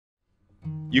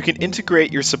You can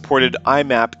integrate your supported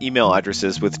IMAP email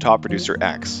addresses with Top Producer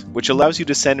X, which allows you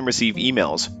to send and receive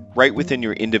emails right within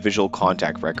your individual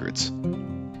contact records.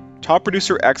 Top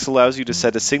Producer X allows you to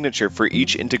set a signature for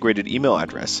each integrated email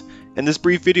address, and this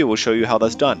brief video will show you how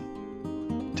that's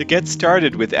done. To get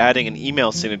started with adding an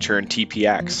email signature in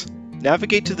TPX,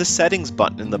 navigate to the Settings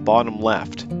button in the bottom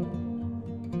left,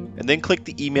 and then click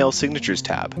the Email Signatures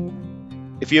tab.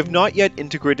 If you have not yet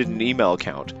integrated an email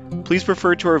account, please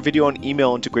refer to our video on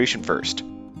email integration first.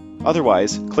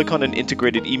 Otherwise, click on an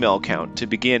integrated email account to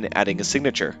begin adding a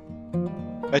signature.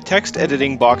 A text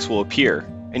editing box will appear,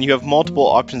 and you have multiple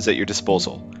options at your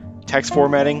disposal: text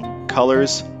formatting,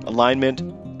 colors,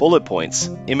 alignment, bullet points,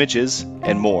 images,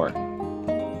 and more.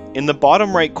 In the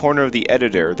bottom right corner of the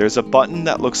editor, there's a button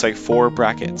that looks like 4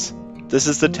 brackets. This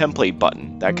is the template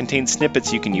button that contains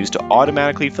snippets you can use to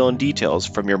automatically fill in details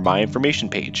from your My Information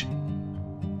page.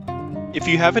 If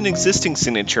you have an existing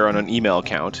signature on an email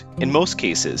account, in most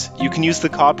cases, you can use the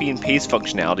copy and paste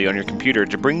functionality on your computer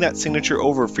to bring that signature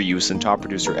over for use in Top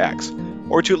Producer X,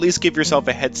 or to at least give yourself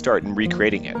a head start in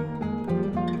recreating it.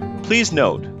 Please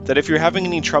note that if you're having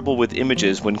any trouble with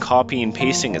images when copying and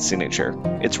pasting a signature,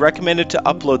 it's recommended to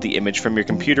upload the image from your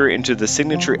computer into the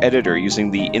signature editor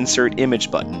using the Insert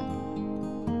Image button.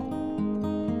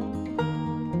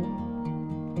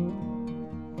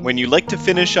 When you like to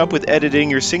finish up with editing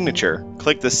your signature,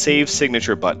 click the Save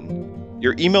Signature button.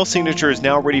 Your email signature is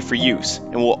now ready for use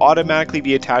and will automatically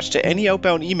be attached to any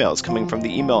outbound emails coming from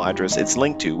the email address it's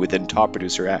linked to within Top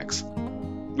Producer X.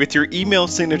 With your email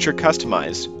signature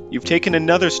customized, you've taken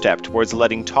another step towards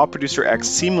letting Top Producer X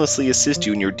seamlessly assist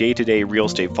you in your day-to-day real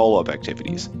estate follow-up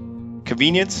activities.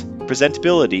 Convenience,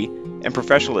 presentability, and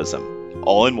professionalism,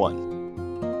 all in one.